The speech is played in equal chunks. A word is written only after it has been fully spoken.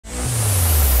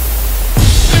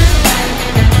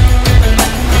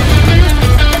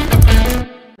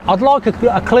I'd like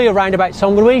a clear roundabout, so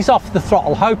I'm going to ease off the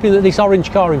throttle, hoping that this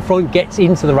orange car in front gets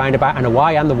into the roundabout and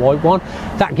away, and the white one.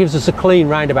 That gives us a clean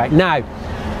roundabout. Now,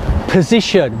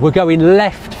 position, we're going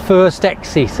left first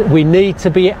exit. We need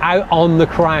to be out on the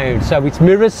crown, so it's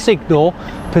mirrors signal,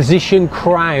 position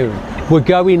crown. We're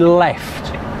going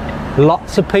left.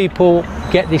 Lots of people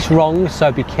get this wrong,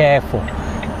 so be careful.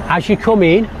 As you come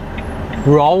in,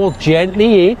 roll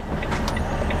gently in,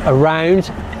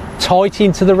 around, tight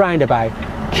into the roundabout.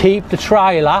 Keep the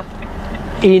trailer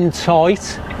in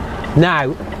tight.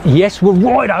 Now, yes, we're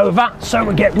right over, so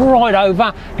we get right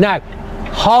over. Now,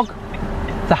 hog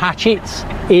the hatchets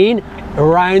in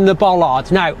around the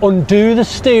bollards. Now, undo the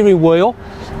steering wheel,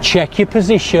 check your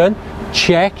position,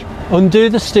 check, undo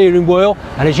the steering wheel,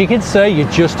 and as you can see, you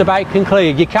just about can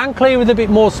clear. You can clear with a bit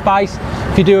more space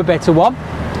if you do a better one,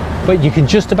 but you can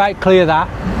just about clear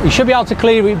that. You should be able to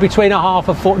clear it between a half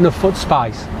a foot and a foot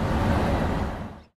space.